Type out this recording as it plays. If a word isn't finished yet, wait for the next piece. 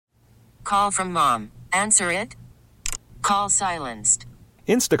Call from mom. Answer it. Call silenced.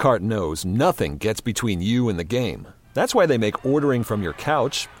 Instacart knows nothing gets between you and the game. That's why they make ordering from your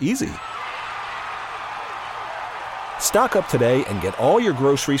couch easy. Stock up today and get all your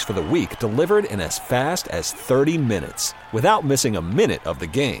groceries for the week delivered in as fast as 30 minutes without missing a minute of the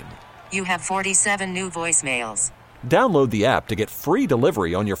game. You have 47 new voicemails. Download the app to get free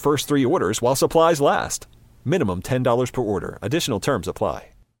delivery on your first 3 orders while supplies last. Minimum $10 per order. Additional terms apply.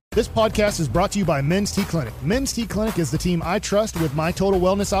 This podcast is brought to you by Men's T Clinic. Men's T Clinic is the team I trust with my total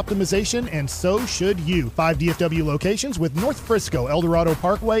wellness optimization, and so should you. 5 DFW locations with North Frisco, El Dorado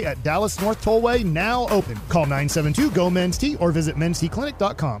Parkway at Dallas North Tollway now open. Call 972-GO-MEN'S-T or visit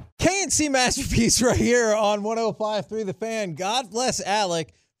mensteclinic.com. K&C Masterpiece right here on 105.3 The Fan. God bless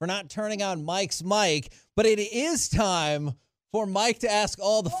Alec for not turning on Mike's mic, but it is time for Mike to ask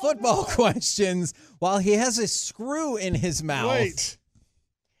all the football questions while he has a screw in his mouth. Wait.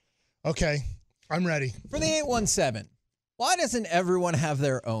 Okay, I'm ready. For the 817, why doesn't everyone have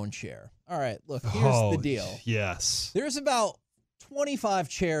their own chair? All right, look, here's the deal. Yes. There's about 25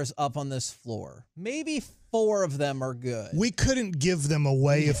 chairs up on this floor. Maybe 4 of them are good. We couldn't give them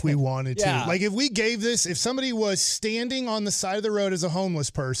away if we wanted to. Yeah. Like if we gave this, if somebody was standing on the side of the road as a homeless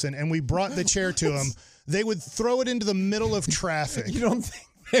person and we brought the chair to them, they would throw it into the middle of traffic. You don't think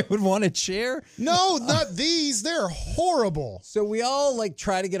they would want a chair? No, not these. They're horrible. So we all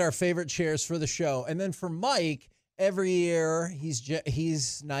try to get our favorite chairs for the show. And then for Mike, every year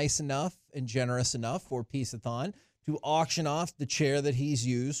he's nice enough and generous enough for Peace-a-thon to auction off the chair that he's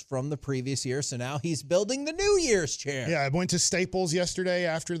used from the previous year. So now he's building the New Year's chair. Yeah, I went to Staples yesterday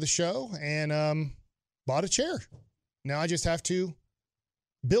after the show and bought a chair. Now I just have to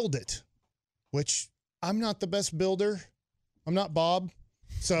build it, which I'm not the best builder. I'm not Bob.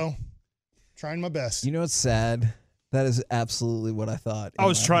 So, trying my best. You know what's sad? That is absolutely what I thought. I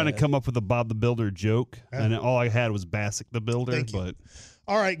was trying to come up with a Bob the Builder joke, and all I had was Bassick the Builder. Thank you. But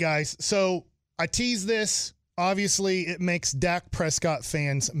all right, guys. So, I teased this. Obviously, it makes Dak Prescott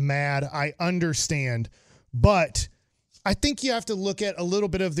fans mad. I understand. But I think you have to look at a little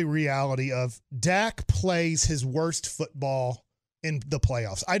bit of the reality of Dak plays his worst football in the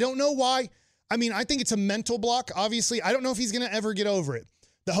playoffs. I don't know why. I mean, I think it's a mental block. Obviously, I don't know if he's going to ever get over it.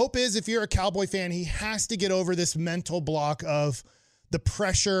 The hope is if you're a Cowboy fan, he has to get over this mental block of the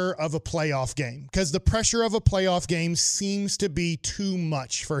pressure of a playoff game, because the pressure of a playoff game seems to be too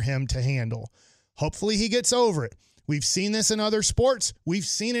much for him to handle. Hopefully he gets over it. We've seen this in other sports. We've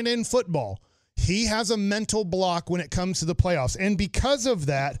seen it in football. He has a mental block when it comes to the playoffs. And because of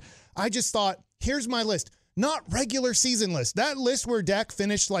that, I just thought, here's my list. Not regular season list. That list where Dak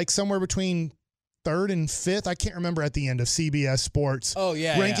finished somewhere between 3rd and 5th. I can't remember at the end of CBS Sports. Oh,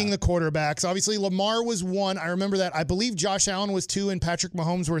 yeah. Ranking the quarterbacks. Obviously, Lamar was 1. I remember that. I believe Josh Allen was 2 and Patrick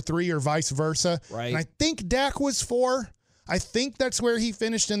Mahomes were 3 or vice versa. Right. And I think Dak was 4. I think that's where he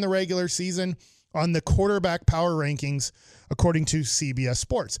finished in the regular season on the quarterback power rankings, according to CBS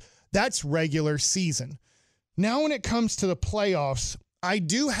Sports. That's regular season. Now, when it comes to the playoffs, I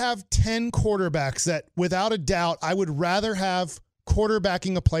do have 10 quarterbacks that, without a doubt, I would rather have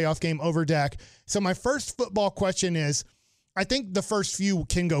quarterbacking a playoff game over Dak. So my first football question is, I think the first few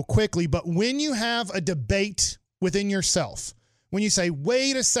can go quickly, but when you have a debate within yourself, when you say,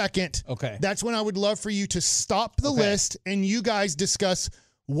 wait a second, okay, that's when I would love for you to stop the list and you guys discuss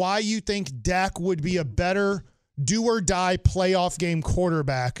why you think Dak would be a better do-or-die playoff game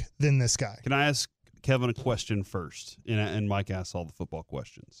quarterback than this guy. Can I ask Kevin a question first? And Mike asked all the football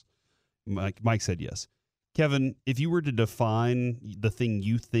questions. Mike said yes. Kevin, if you were to define the thing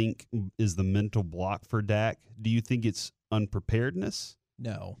you think is the mental block for Dak, do you think it's unpreparedness?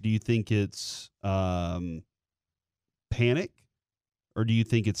 No. Do you think it's panic? Or do you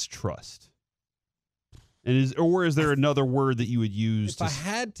think it's trust? And is there another word that you would use? If I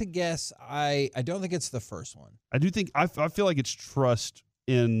had to guess, I don't think it's the first one. I do think I feel like it's trust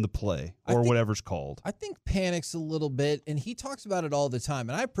in the play or whatever's called. I think panic's a little bit, and he talks about it all the time,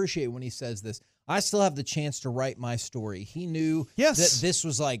 and I appreciate when he says this. I still have the chance to write my story. He knew that this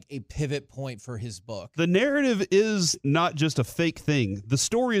was like a pivot point for his book. The narrative is not just a fake thing. The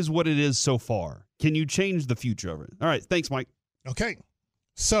story is what it is so far. Can you change the future of it? All right. Thanks, Mike. Okay.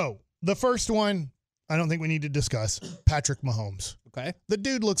 So the first one, I don't think we need to discuss. Patrick Mahomes. Okay. The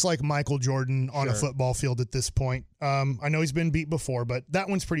dude looks like Michael Jordan on a football field at this point. I know he's been beat before, but that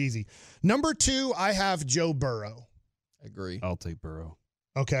one's pretty easy. Number 2, I have Joe Burrow. Agree. I'll take Burrow.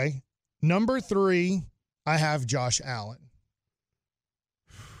 Okay. Number 3, I have Josh Allen.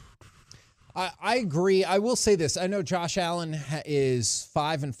 I agree. I will say this. I know Josh Allen is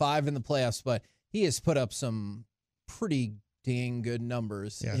 5-5 in the playoffs, but he has put up some pretty dang good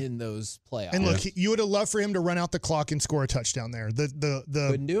numbers in those playoffs. And look, you would have loved for him to run out the clock and score a touchdown there.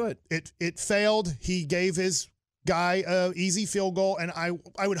 Couldn't do it. It failed. He gave his guy a easy field goal, and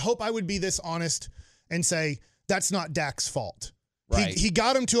I would hope I would be this honest and say that's not Dak's fault. Right. He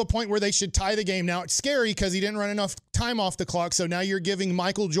got him to a point where they should tie the game. Now it's scary because he didn't run enough time off the clock. So now you're giving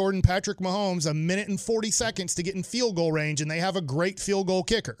Michael Jordan, Patrick Mahomes 1 minute and 40 seconds to get in field goal range, and they have a great field goal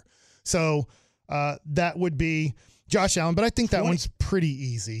kicker. So that would be Josh Allen, but I think that one's pretty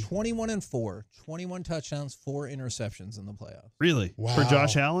easy. 21-4, 21 touchdowns, 4 interceptions in the playoffs. Really? Wow. For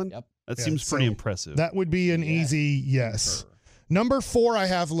Josh Allen? Yep. That seems pretty impressive. That would be an easy yes. Number 4, I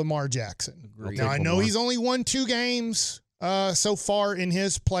have Lamar Jackson. Agreed. Now, I know he's only won 2 games so far in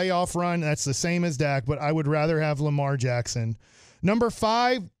his playoff run. That's the same as Dak, but I would rather have Lamar Jackson. Number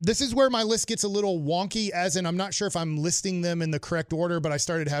 5, this is where my list gets a little wonky, as in I'm not sure if I'm listing them in the correct order, but I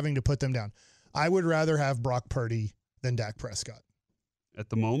started having to put them down. I would rather have Brock Purdy than Dak Prescott. At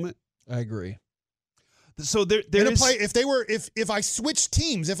the moment? I agree. So there In a is... play, if I switched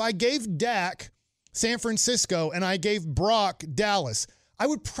teams, if I gave Dak San Francisco and I gave Brock Dallas, I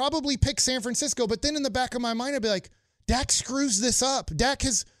would probably pick San Francisco, but then in the back of my mind, I'd be like, Dak screws this up. Dak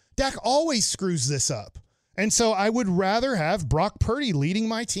always screws this up. And so I would rather have Brock Purdy leading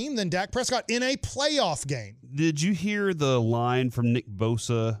my team than Dak Prescott in a playoff game. Did you hear the line from Nick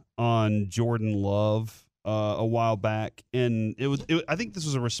Bosa on Jordan Love a while back? And I think this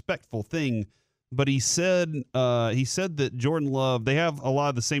was a respectful thing, but he said that Jordan Love, they have a lot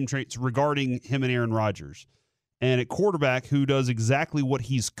of the same traits regarding him and Aaron Rodgers. And at quarterback, who does exactly what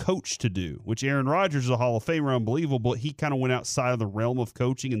he's coached to do, which Aaron Rodgers is a Hall of Famer, unbelievable, but he kind of went outside of the realm of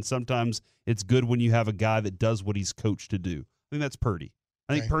coaching, and sometimes it's good when you have a guy that does what he's coached to do. I think that's Purdy.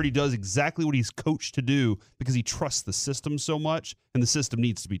 I think Purdy does exactly what he's coached to do because he trusts the system so much, and the system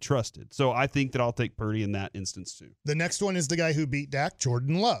needs to be trusted. So I think that I'll take Purdy in that instance too. The next one is the guy who beat Dak,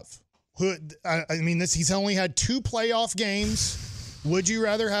 Jordan Love. He's only had 2 playoff games. Would you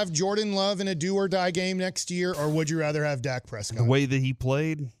rather have Jordan Love in a do-or-die game next year, or would you rather have Dak Prescott? The way that he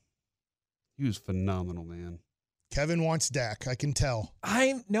played, he was phenomenal, man. Kevin wants Dak. I can tell.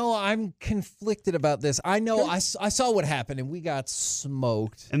 I'm conflicted about this. I know I saw what happened, and we got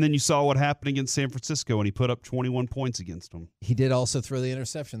smoked. And then you saw what happened against San Francisco, and he put up 21 points against them. He did also throw the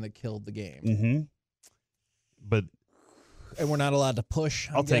interception that killed the game. Mm-hmm. But and we're not allowed to push.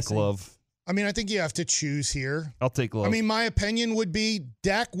 I'll take Love. I mean, I think you have to choose here. I'll take Love. I mean, my opinion would be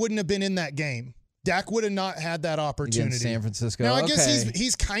Dak wouldn't have been in that game. Dak would have not had that opportunity. Against San Francisco. Now, I guess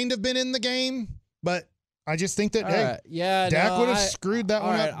he's kind of been in the game, but I just think that, Dak would have screwed that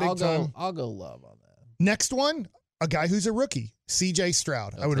one up big time. I'll go Love on that. Next one, a guy who's a rookie, C.J.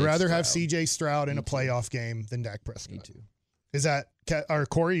 Stroud. I would rather have C.J. Stroud in a playoff game than Dak Prescott. Me too. Is that, or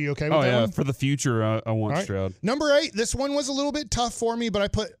Corey, you okay with that one? For the future, I want Stroud. Number 8, this one was a little bit tough for me, but I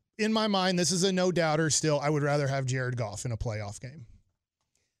put in my mind, this is a no-doubter still. I would rather have Jared Goff in a playoff game.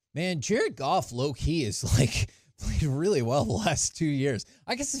 Man, Jared Goff, low-key, is played really well the last 2 years.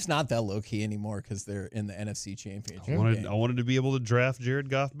 I guess it's not that low-key anymore because they're in the NFC Championship game. I wanted to be able to draft Jared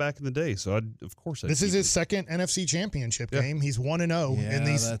Goff back in the day, so of course this is his second NFC Championship game. He's 1-0 in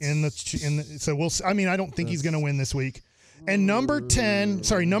these. So we'll. I mean, I don't think he's going to win this week. And number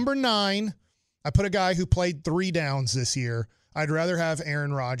 9, I put a guy who played 3 downs this year. I'd rather have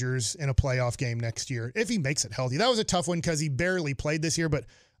Aaron Rodgers in a playoff game next year if he makes it healthy. That was a tough one because he barely played this year, but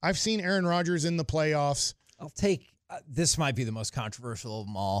I've seen Aaron Rodgers in the playoffs. I'll take this might be the most controversial of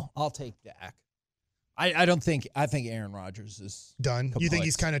them all. I'll take Dak. I think Aaron Rodgers is done. complex. You think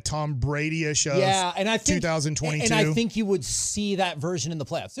he's kind of Tom Brady-ish of and I think 2022? And I think you would see that version in the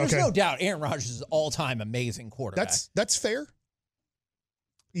playoffs. There's no doubt Aaron Rodgers is all-time amazing quarterback. That's fair.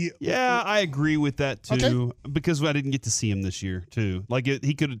 Yeah, I agree with that too because I didn't get to see him this year too.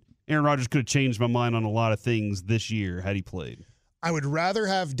 Aaron Rodgers could have changed my mind on a lot of things this year had he played. I would rather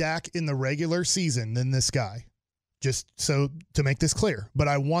have Dak in the regular season than this guy, just so to make this clear. But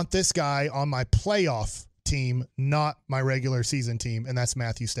I want this guy on my playoff team, not my regular season team, and that's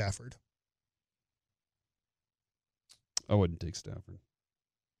Matthew Stafford. I wouldn't take Stafford.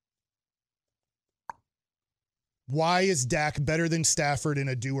 Why is Dak better than Stafford in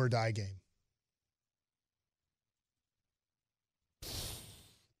a do-or-die game?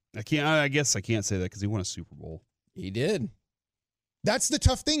 I guess I can't say that because he won a Super Bowl. He did. That's the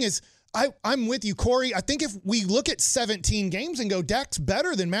tough thing is I'm with you, Corey. I think if we look at 17 games and go, Dak's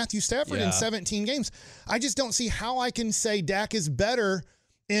better than Matthew Stafford in 17 games, I just don't see how I can say Dak is better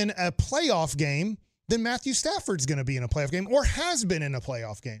in a playoff game than Matthew Stafford's going to be in a playoff game or has been in a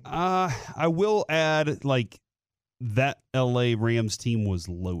playoff game. I will add, that LA Rams team was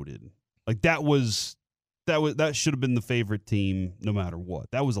loaded. That was that should have been the favorite team no matter what.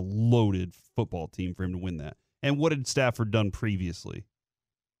 That was a loaded football team for him to win that. And what had Stafford done previously?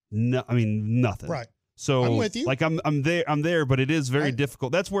 No, I mean nothing. Right. So I'm with you. Like I'm there, but it is very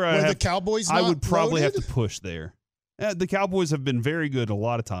difficult. That's where Were the Cowboys I not would probably loaded? have to push there. The Cowboys have been very good a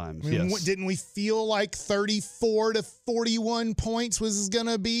lot of times. I mean, yes. didn't we feel like 34 to 41 points was going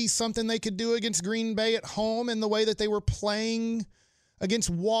to be something they could do against Green Bay at home in the way that they were playing against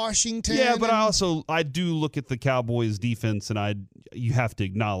Washington? Yeah, but I do look at the Cowboys defense, and you have to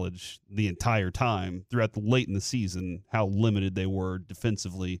acknowledge the entire time throughout the late in the season how limited they were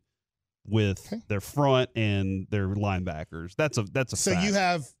defensively with their front and their linebackers. That's a So fact. you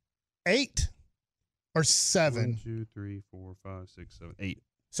have 8 or 7. 1, 2, 3, 4, 5, 6, 7, 8.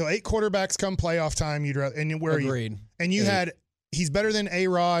 So 8 quarterbacks come playoff time. And where are you? Agreed. And you had he's better than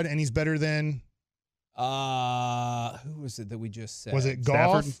A-Rod, and he's better than Who was it that we just said? was it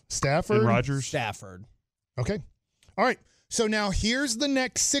Goff, Stafford, And Rodgers? Stafford? Okay. All right. So now here's the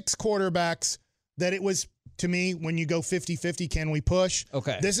next 6 quarterbacks that it was, to me, when you go 50-50, can we push?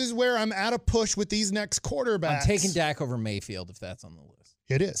 Okay. This is where I'm at a push with these next quarterbacks. I'm taking Dak over Mayfield if that's on the list.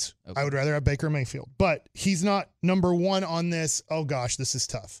 It is. Okay. I would rather have Baker Mayfield. But he's not number 1 on this. Oh, gosh, this is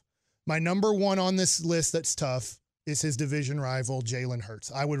tough. My number 1 on this list that's tough is his division rival, Jalen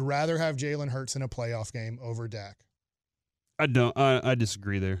Hurts. I would rather have Jalen Hurts in a playoff game over Dak. I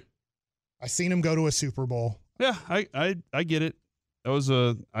disagree there. I seen him go to a Super Bowl. Yeah, I get it. That was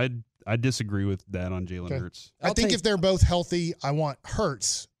I disagree with that on Jalen Okay. Hurts. I think if they're both healthy, I want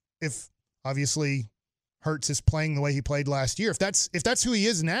Hurts. If obviously Hurts is playing the way he played last year, if that's who he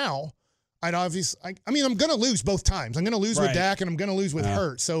is now, I'm going to lose both times. I'm going to lose with Right. Dak and I'm going to lose with Yeah.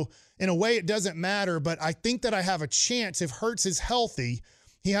 Hurts. So in a way, it doesn't matter. But I think that I have a chance if Hurts is healthy.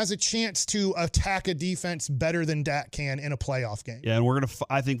 He has a chance to attack a defense better than Dak can in a playoff game. Yeah, and we're gonna.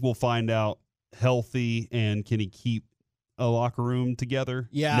 I think we'll find out healthy and can he keep a locker room together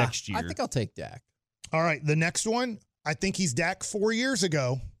next year. I think I'll take Dak. All right, the next one, I think he's Dak 4 years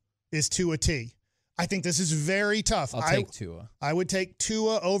ago, is Tua T. I think this is very tough. I'll take Tua. I would take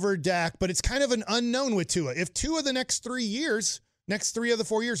Tua over Dak, but it's kind of an unknown with Tua. If Tua the next 3 of the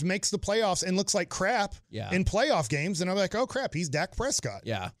 4 years makes the playoffs and looks like crap in playoff games, then I'm like, oh crap, he's Dak Prescott.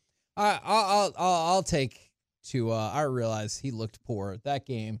 Yeah. I'll take Tua. I realize he looked poor that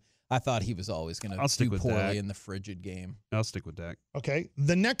game. I thought he was always going to do poorly Dak. in the frigid game. I'll stick with Dak. Okay,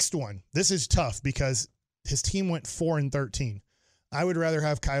 the next one. This is tough because his team went 4-13. I would rather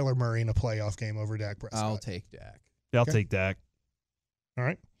have Kyler Murray in a playoff game over Dak Prescott. I'll take Dak. Yeah, I'll Okay. take Dak. All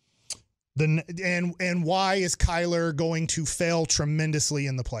right. And why is Kyler going to fail tremendously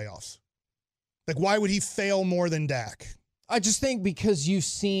in the playoffs? Like, why would he fail more than Dak? I just think because you've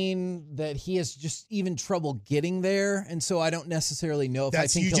seen that he has just even trouble getting there, and so I don't necessarily know if I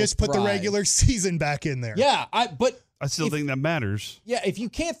think you he'll just put the thrive. regular season back in there. Yeah, but I still think that matters. yeah, if you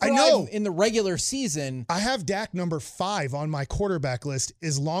can't I thrive know. in the regular season, I have Dak number 5 on my quarterback list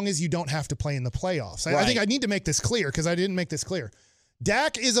as long as you don't have to play in the playoffs. I think I need to make this clear because I didn't make this clear.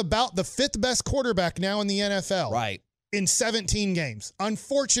 Dak is about the 5th best quarterback now in the NFL. right? In 17 games.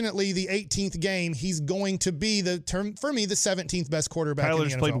 Unfortunately, the 18th game, he's going to be the 17th best quarterback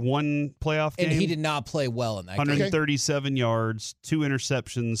Kyler's in the NFL. played one playoff game. And he did not play well in that game. 137 yards, 2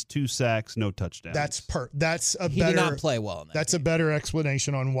 interceptions, 2 sacks, no touchdowns. That's a He better did not play well in that That's game. a better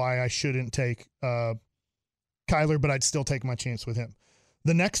explanation on why I shouldn't take Kyler, but I'd still take my chance with him.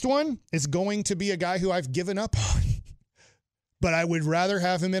 The next one is going to be a guy who I've given up on, but I would rather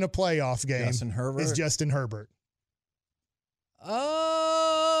have him in a playoff game. Justin Herbert? Is Justin Herbert.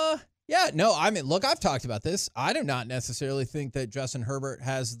 Yeah, no, I mean, look, I've talked about this. I do not necessarily think that Justin Herbert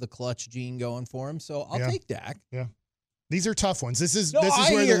has the clutch gene going for him, so I'll take Dak. Yeah. These are tough ones. This is No,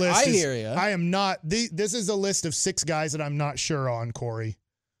 where the list I is. hear ya. I am not. This is a list of 6 guys that I'm not sure on, Corey.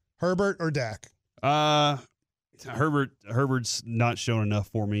 Herbert or Dak? Herbert's not shown enough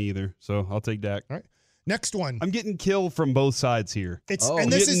for me either, so I'll take Dak. All right. Next one. I'm getting killed from both sides here. These Corey, are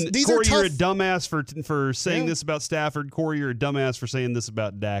tough. you're a dumbass for saying Yeah. this about Stafford. Corey, you're a dumbass for saying this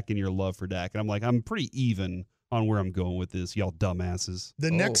about Dak and your love for Dak. And I'm like, I'm pretty even on where I'm going with this, y'all dumbasses. The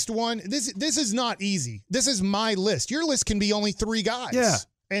next one. This is not easy. This is my list. Your list can be only 3 guys. Yeah.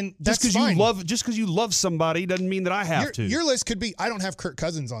 And that's Just fine. because you love somebody doesn't mean that I have to. Your list could be, I don't have Kirk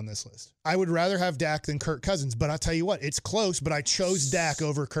Cousins on this list. I would rather have Dak than Kirk Cousins, but I'll tell you what, it's close, but I chose Dak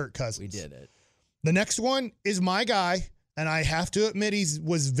over Kirk Cousins. We did it. The next one is my guy, and I have to admit he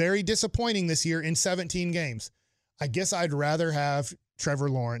was very disappointing this year in 17 games. I guess I'd rather have Trevor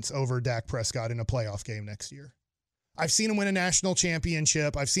Lawrence over Dak Prescott in a playoff game next year. I've seen him win a national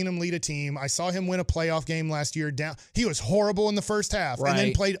championship. I've seen him lead a team. I saw him win a playoff game last year. He was horrible in the first half and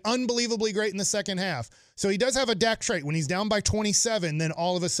then played unbelievably great in the second half. So he does have a Dak trait. When he's down by 27, then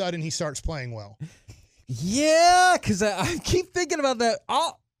all of a sudden he starts playing well. Yeah, because I keep thinking about that.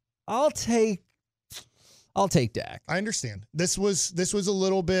 I'll take Dak. I understand. This was a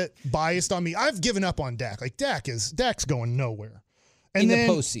little bit biased on me. I've given up on Dak. Like Dak's going nowhere. And in then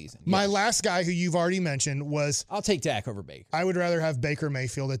the postseason. My last guy who you've already mentioned was... I'll take Dak over Baker. I would rather have Baker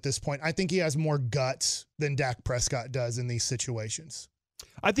Mayfield at this point. I think he has more guts than Dak Prescott does in these situations.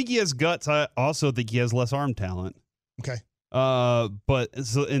 I think he has guts. I also think he has less arm talent. Okay. But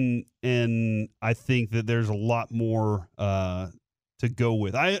so and I think that there's a lot more to go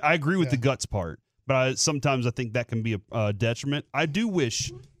with. I agree with the guts part, but sometimes I think that can be a detriment. I do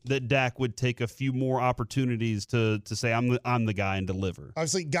wish that Dak would take a few more opportunities to say I'm the guy and deliver.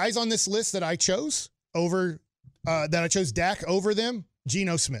 Obviously, guys on this list that I chose Dak over them: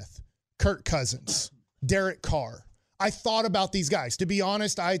 Geno Smith, Kirk Cousins, Derek Carr. I thought about these guys. To be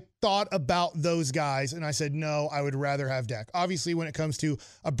honest, I thought about those guys, and I said, no, I would rather have Dak. Obviously, when it comes to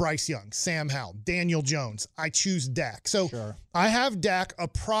a Bryce Young, Sam Howell, Daniel Jones, I choose Dak. So sure. I have Dak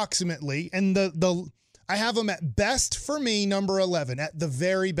approximately, and I have him at best for me, number 11, at the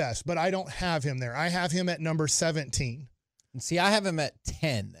very best, but I don't have him there. I have him at number 17. And see, I have him at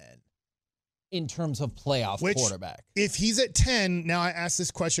 10 then, in terms of playoff quarterback. If he's at 10, now I ask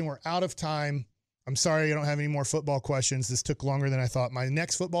this question, we're out of time. I'm sorry I don't have any more football questions. This took longer than I thought. My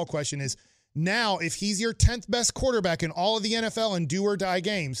next football question is, now if he's your 10th best quarterback in all of the NFL in do or die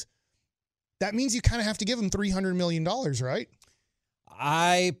games, that means you kind of have to give him $300 million, right?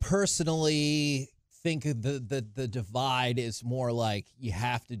 I personally think the divide is more like you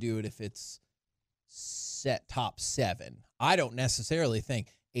have to do it if it's set top 7. I don't necessarily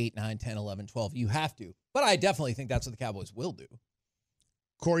think 8, 9, 10, 11, 12. You have to. But I definitely think that's what the Cowboys will do.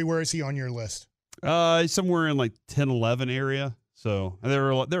 Corey, where is he on your list? Somewhere in like 10, 11 area. So there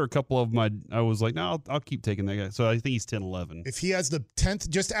were a couple of them I was like, no, I'll keep taking that guy. So I think he's 10, 11. If he has the 10th,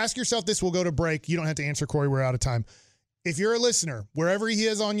 just ask yourself this. We'll go to break. You don't have to answer, Corey. We're out of time. If you're a listener, wherever he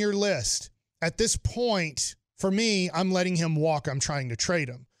is on your list, at this point, for me, I'm letting him walk. I'm trying to trade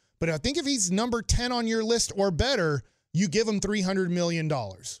him. But I think if he's number 10 on your list or better, you give him $300 million.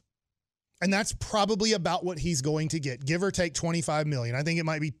 And that's probably about what he's going to get, give or take $25 million. I think it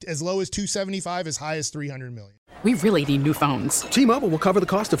might be as low as $275, as high as $300 million. We really need new phones. T-Mobile will cover the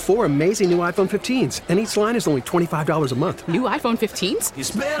cost of 4 amazing new iPhone 15s, and each line is only $25 a month. New iPhone 15s?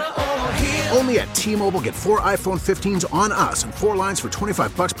 It's better over here. Only at T-Mobile, get 4 iPhone 15s on us and 4 lines for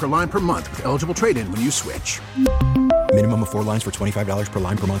 $25 per line per month with eligible trade-in when you switch. Minimum of 4 lines for $25 per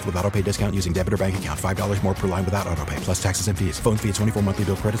line per month with autopay discount using debit or bank account. $5 more per line without autopay, plus taxes and fees. Phone fee at 24 monthly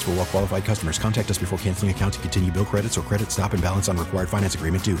bill credits for well-qualified customers. Contact us before canceling account to continue bill credits or credit stop and balance on required finance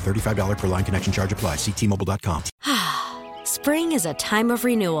agreement due. $35 per line connection charge applies. See T-Mobile.com. Spring is a time of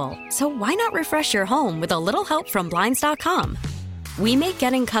renewal, so why not refresh your home with a little help from Blinds.com? We make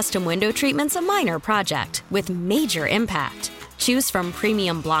getting custom window treatments a minor project with major impact. Choose from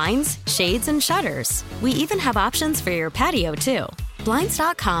premium blinds, shades, and shutters. We even have options for your patio, too.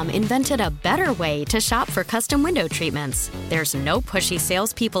 Blinds.com invented a better way to shop for custom window treatments. There's no pushy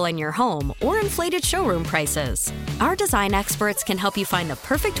salespeople in your home or inflated showroom prices. Our design experts can help you find the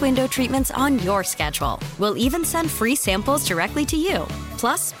perfect window treatments on your schedule. We'll even send free samples directly to you.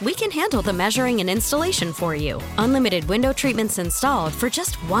 Plus, we can handle the measuring and installation for you. Unlimited window treatments installed for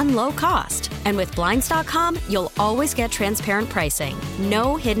just one low cost. And with Blinds.com, you'll always get transparent pricing.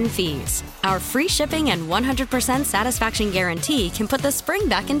 No hidden fees. Our free shipping and 100% satisfaction guarantee can put the spring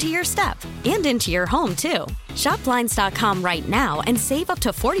back into your step and into your home, too. Shop Blinds.com right now and save up to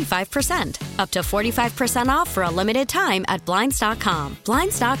 45%. Up to 45% off for a limited time at Blinds.com.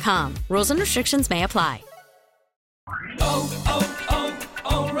 Blinds.com. Rules and restrictions may apply.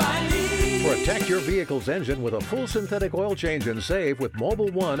 Protect your vehicle's engine with a full synthetic oil change and save with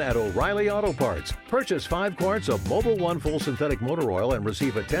Mobil 1 at O'Reilly Auto Parts. Purchase 5 quarts of Mobil 1 full synthetic motor oil and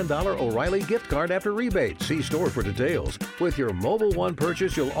receive a $10 O'Reilly gift card after rebate. See store for details. With your Mobil 1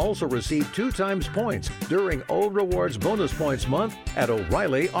 purchase, you'll also receive 2 times points during O Rewards Bonus Points Month at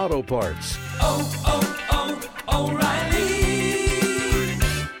O'Reilly Auto Parts. O'Reilly.